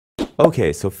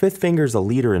Okay, so Fifth Finger's a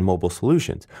leader in mobile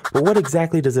solutions, but what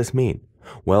exactly does this mean?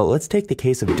 Well, let's take the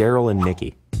case of Daryl and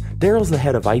Nikki. Daryl's the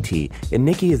head of IT, and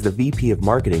Nikki is the VP of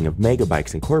Marketing of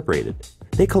Megabikes Incorporated.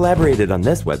 They collaborated on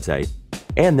this website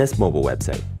and this mobile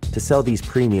website to sell these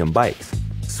premium bikes.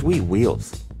 Sweet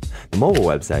wheels. The mobile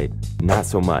website, not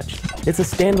so much. It's a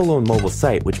standalone mobile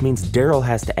site, which means Daryl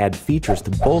has to add features to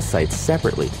both sites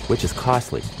separately, which is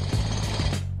costly.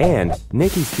 And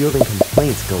Nikki's fielding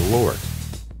complaints galore.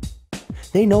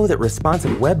 They know that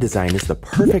responsive web design is the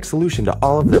perfect solution to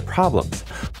all of their problems,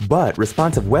 but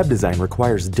responsive web design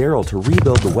requires Daryl to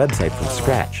rebuild the website from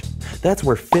scratch. That's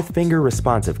where Fifth Finger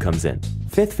Responsive comes in.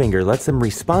 Fifth Finger lets them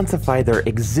responsify their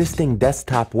existing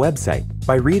desktop website.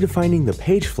 By redefining the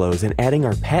page flows and adding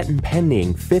our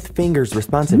patent-pending Fifth Finger's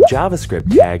responsive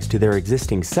JavaScript tags to their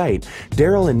existing site,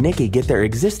 Daryl and Nikki get their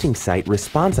existing site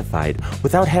responsified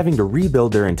without having to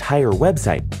rebuild their entire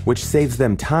website, which saves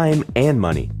them time and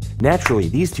money. Naturally,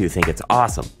 these two think it's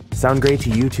awesome. Sound great to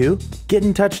you too? Get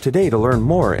in touch today to learn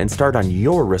more and start on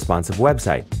your responsive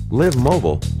website. Live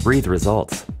mobile, breathe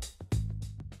results.